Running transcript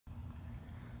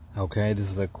Okay, this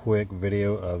is a quick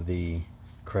video of the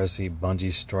Cressi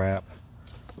bungee strap.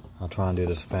 I'll try and do it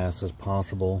as fast as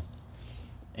possible.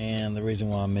 And the reason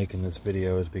why I'm making this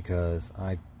video is because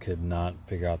I could not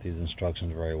figure out these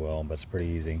instructions very well, but it's pretty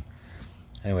easy.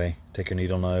 Anyway, take your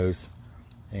needle nose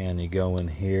and you go in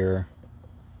here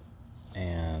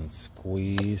and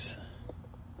squeeze.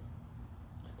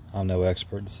 I'm no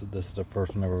expert, this is the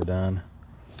first one I've ever done.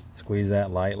 Squeeze that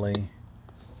lightly,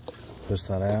 push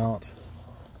that out.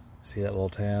 See that little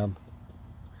tab?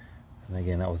 And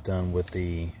again, that was done with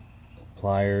the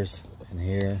pliers in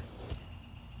here.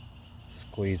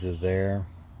 Squeeze it there.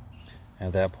 And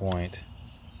at that point,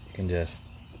 you can just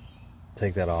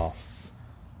take that off.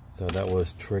 So that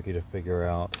was tricky to figure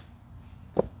out.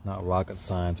 Not rocket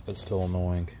science, but still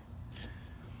annoying.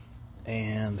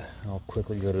 And I'll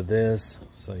quickly go to this.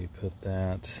 So you put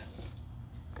that.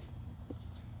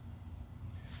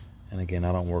 And again,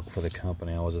 I don't work for the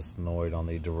company. I was just annoyed on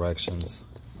the directions.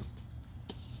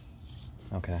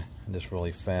 Okay, and just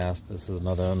really fast. This is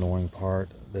another annoying part.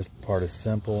 This part is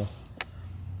simple.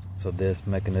 So this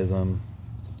mechanism,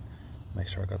 make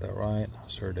sure I got that right. I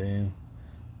sure do.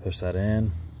 Push that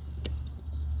in.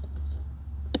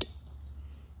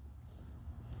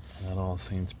 And that all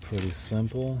seems pretty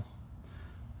simple.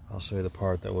 I'll show you the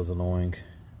part that was annoying.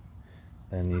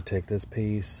 Then you take this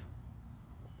piece,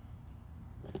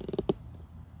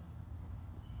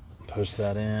 push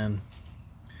that in,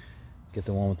 get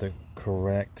the one with the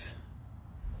correct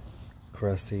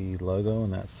Cressi logo,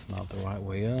 and that's not the right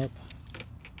way up.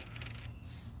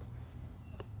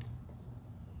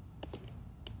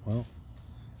 Well,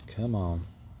 come on.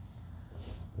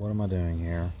 What am I doing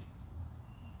here?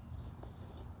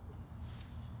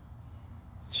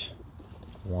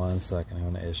 1 second,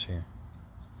 I'm an issue.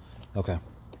 Okay.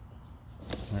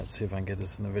 Let's see if I can get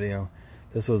this in the video.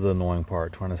 This was the annoying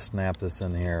part, trying to snap this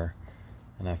in here.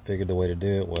 And I figured the way to do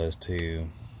it was to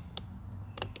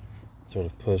sort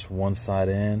of push one side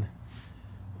in,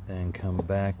 then come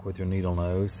back with your needle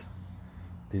nose.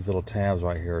 These little tabs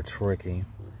right here are tricky.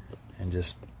 And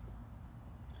just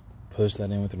push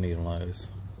that in with your needle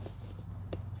nose.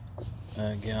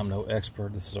 Again, I'm no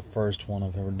expert. This is the first one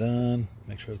I've ever done.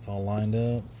 Make sure it's all lined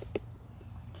up.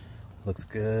 Looks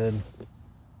good.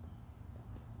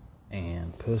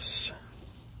 And push.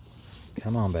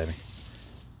 Come on, baby.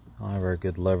 I don't have very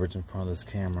good leverage in front of this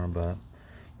camera, but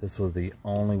this was the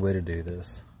only way to do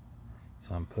this.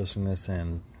 So I'm pushing this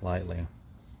in lightly.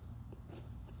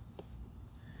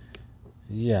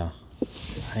 Yeah.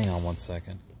 Hang on 1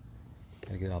 second.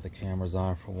 Gotta get out the camera's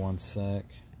eye for 1 sec.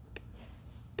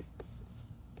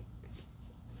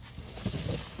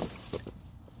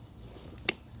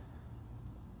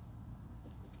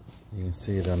 You can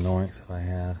see the annoyance that I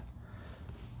had.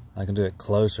 I can do it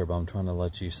closer, but I'm trying to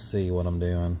let you see what I'm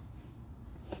doing.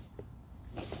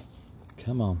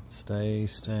 Come on, stay.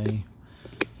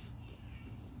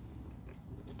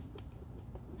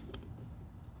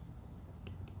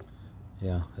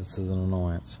 Yeah, this is an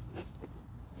annoyance.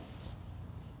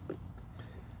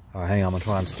 All right, hang on, I'm gonna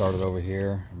try and start it over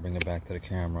here and bring it back to the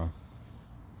camera.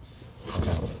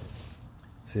 Okay.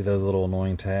 See those little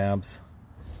annoying tabs?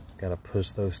 Gotta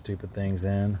push those stupid things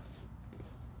in.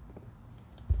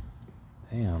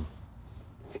 Damn.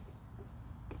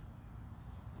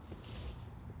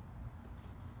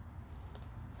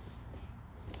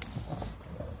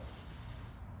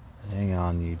 Hang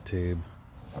on, YouTube.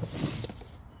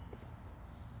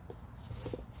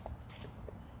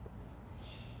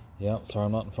 Yep, sorry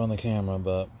I'm not in front of the camera,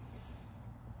 but...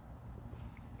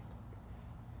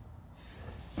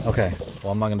 Okay,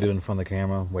 well I'm not going to do it in front of the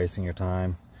camera, wasting your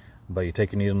time. But you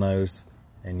take your needle nose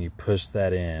and you push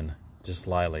that in just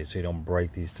lightly so you don't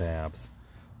break these tabs.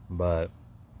 But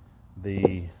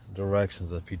the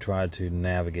directions, if you try to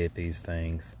navigate these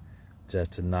things,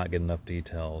 just to not get enough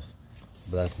details.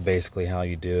 But that's basically how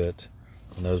you do it.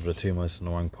 And those are the two most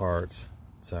annoying parts.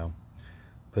 So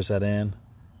push that in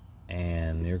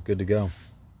and you're good to go.